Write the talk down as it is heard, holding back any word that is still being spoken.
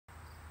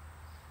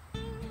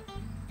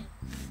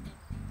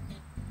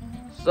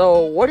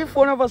So, what if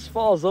one of us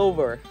falls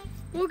over?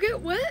 We'll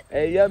get wet?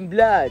 Hey, young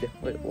blood.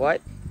 Wait,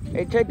 what?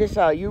 Hey, check this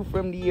out. You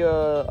from the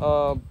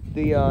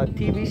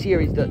TV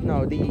series, the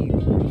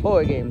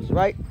horror games,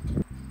 right?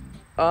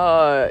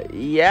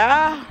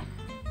 Yeah.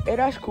 Hey,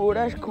 that's cool.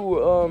 That's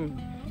cool.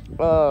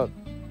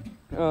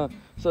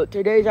 So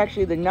today's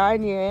actually the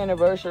 9-year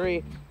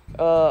anniversary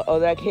of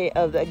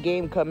that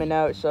game coming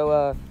out.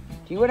 So,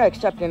 if you want to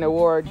accept an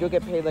award, you'll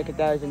get paid like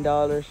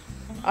 $1,000.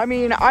 I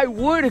mean, I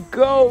would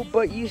go,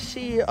 but you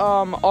see,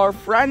 our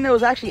friend that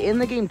was actually in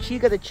the game,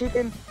 Chica the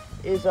chicken,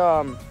 is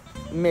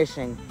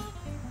missing.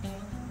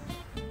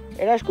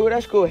 Hey, that's cool.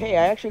 That's cool. Hey,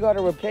 I actually got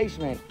a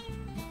replacement.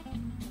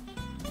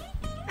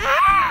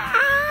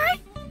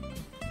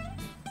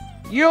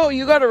 Yo,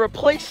 you got a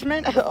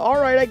replacement?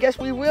 Alright, I guess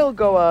we will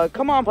go.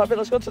 Come on, puppet,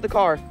 let's go to the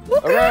car.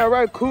 Okay.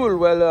 Alright, cool.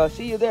 Well,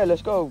 see you there.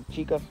 Let's go,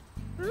 Chica.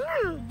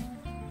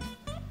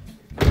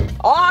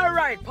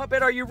 Alright,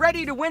 puppet, are you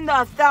ready to win the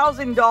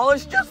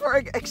 $1,000 just for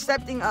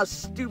accepting a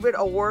stupid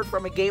award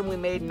from a game we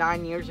made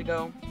 9 years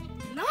ago?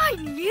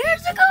 9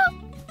 years ago?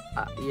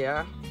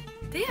 Yeah.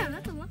 Damn,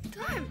 that's a long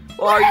time.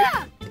 Well,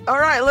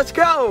 alright, let's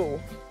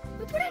go.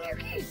 Who put in your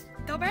keys,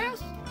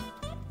 dumbass?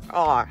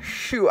 Aw,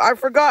 shoot, I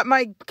forgot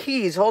my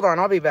keys. Hold on,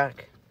 I'll be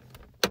back.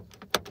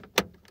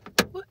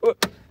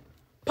 What?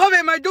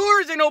 Puppet, my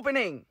door isn't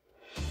opening.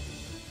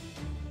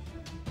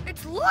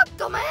 It's locked,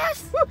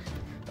 dumbass.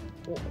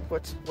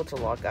 What's a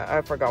lock?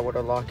 I forgot what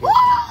a lock is.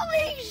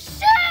 Holy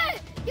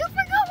shit! You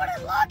forgot what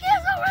a lock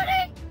is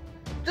already?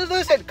 Just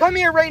listen, come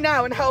here right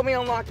now and help me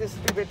unlock this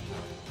stupid...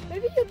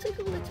 Maybe you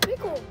tickle its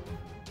pickle.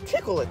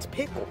 Tickle its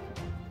pickle?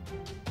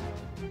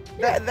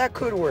 Yeah. That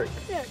could work.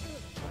 Yeah,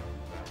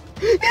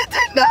 it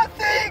did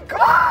nothing!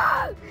 Come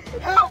on!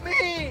 Help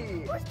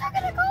me! We're stuck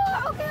in the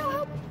car! Okay, I'll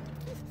help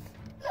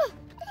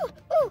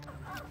you.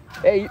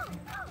 Hey.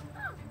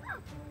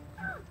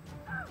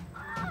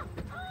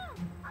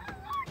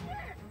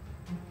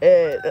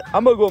 Hey,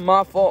 I'm gonna go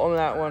my fault on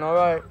that one,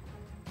 alright?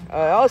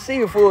 I'll see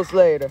you fools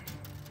later.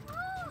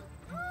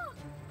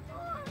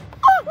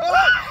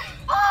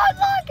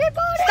 Unlock it,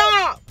 buddy!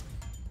 Stop!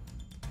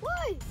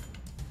 Why?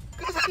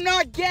 Because I'm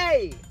not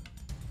gay!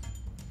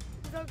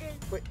 It's okay.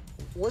 Wait,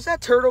 was that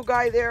turtle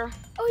guy there?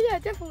 Oh yeah,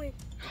 definitely.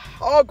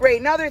 Oh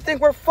great, now they think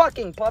we're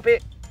fucking,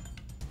 puppet.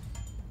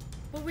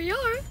 Well, we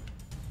are.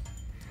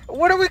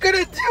 What are we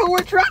gonna do? We're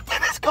trapped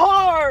in this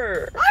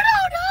car! I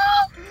don't know!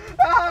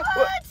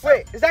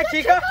 Wait, is that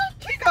Chica?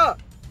 Chica!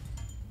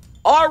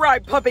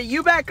 Alright, puppet,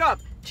 you back up.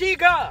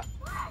 Chica!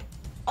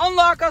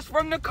 Unlock us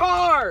from the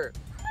car!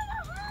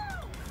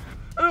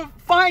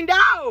 Find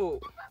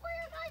out! What were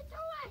you guys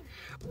doing?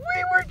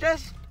 We were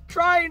just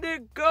trying to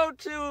go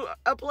to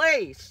a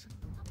place.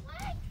 A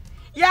place?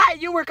 Yeah,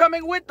 you were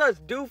coming with us,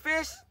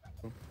 doofus.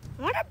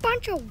 What a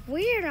bunch of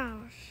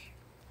weirdos.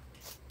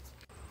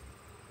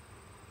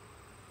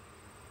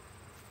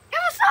 Hey,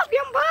 what's up,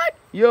 young bud?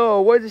 Yo,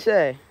 what'd you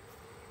say?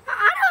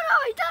 I don't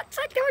know. It looks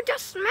like they were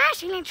just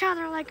smashing each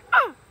other like,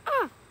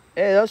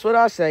 Hey, that's what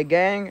I say,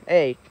 gang.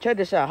 Hey, check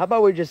this out. How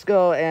about we just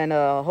go and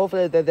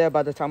hopefully they're there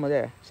by the time we're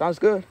there. Sounds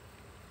good?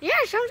 Yeah,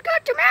 sounds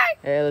good to me.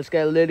 Hey, let's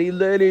get litty.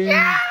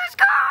 Yeah, let's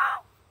go.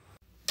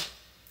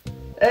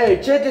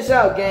 Hey, check this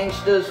out,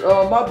 gangsters.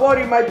 My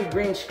body might be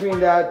green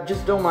screened out.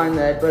 Just don't mind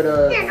that. But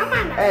yeah, don't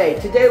mind that. Hey,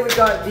 today we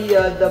got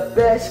the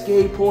best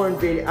gay porn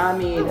video. I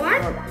mean,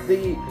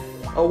 the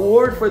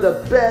award for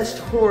the best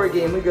horror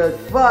game. We got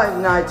 5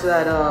 nights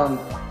at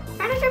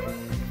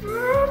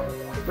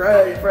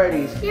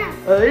Freddy's. Yeah.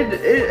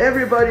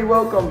 Everybody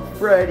welcome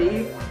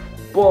Freddy,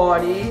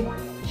 Bonnie,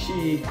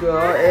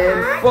 Chica,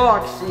 and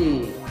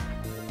Foxy.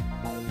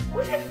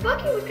 Who said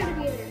Fucky was gonna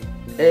be there?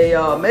 Hey,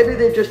 maybe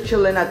they're just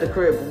chilling at the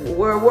crib.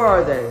 Where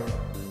are they?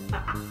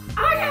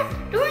 Oh yeah,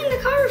 doing the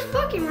car was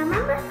fucking,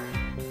 remember?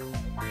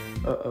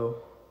 Uh-oh.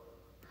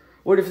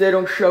 What if they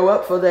don't show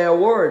up for their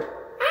award?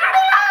 I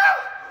don't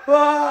know!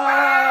 Ah!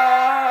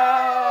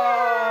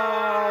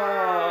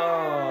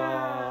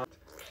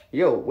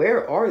 Yo,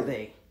 where are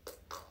they?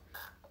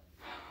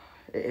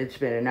 It's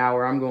been an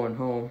hour. I'm going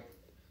home.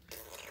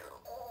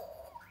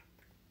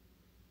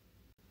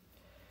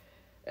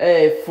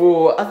 Hey,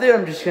 fool. I think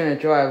I'm just gonna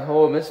drive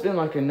home. It's been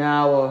like an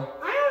hour.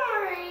 I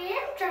already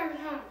am driving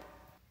home.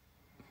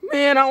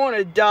 Man, I want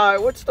to die.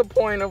 What's the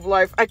point of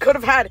life? I could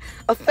have had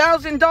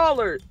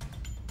 $1,000.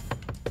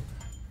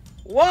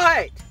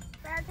 What?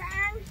 Spare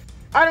change?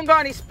 I don't got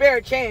any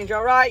spare change,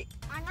 alright?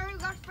 I know you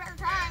got spare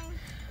change.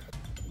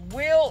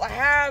 We'll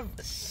have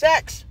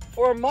sex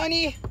for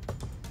money?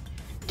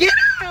 Get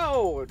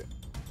out!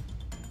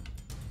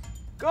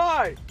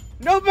 God,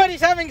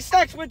 nobody's having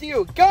sex with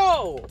you.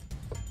 Go!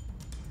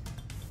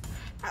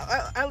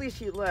 At least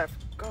he left.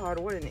 God,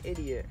 what an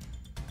idiot.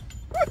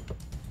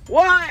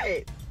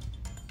 What?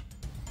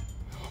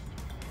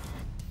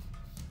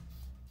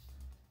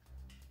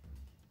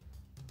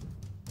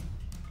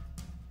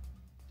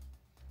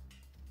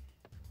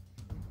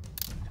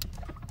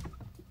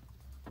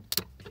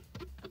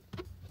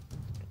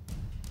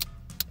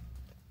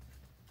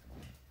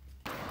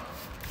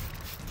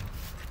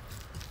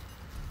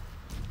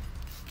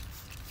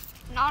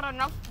 not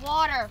enough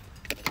water.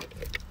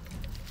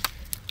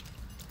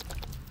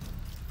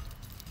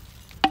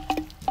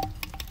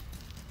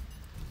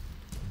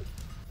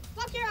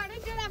 Fuck you, I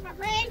didn't do that for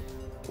free.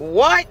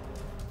 What?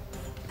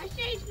 I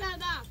changed that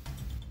up.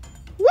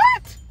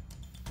 What?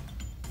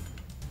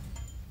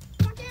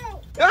 Fuck you.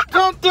 Ah,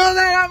 don't throw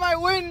that out my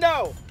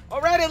window!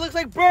 Alright, it looks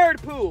like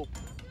bird poop.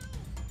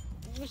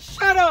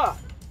 Shut up!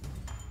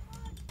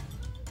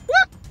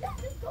 What? Yeah,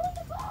 just go in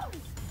the car.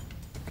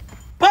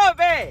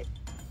 Puppy!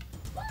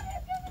 Why are you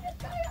giving this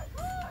guy your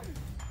car?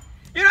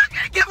 You're not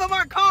gonna give him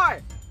our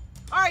car!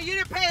 Alright, you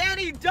didn't pay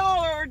any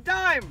dollar or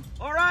dime,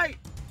 alright?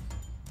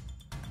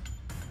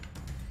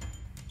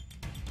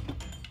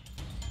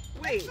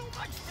 Wait. So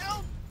much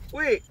help.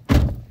 Wait.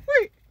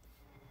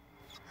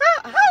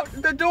 How?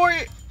 The door...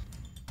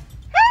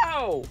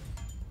 How?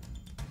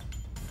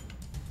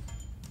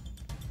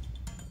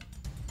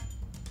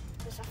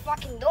 There's a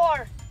fucking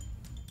door.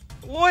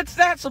 What's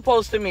that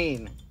supposed to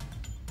mean?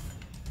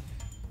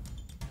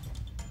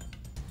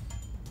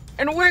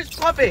 And where's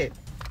Puppet?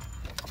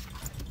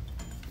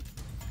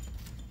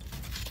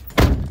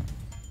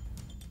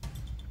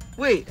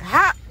 Wait,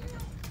 how?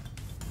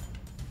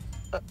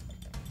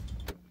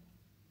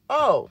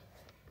 Oh.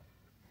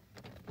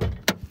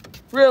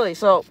 Really?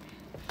 So,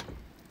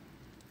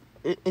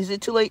 is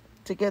it too late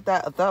to get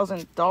that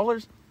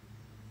 $1,000?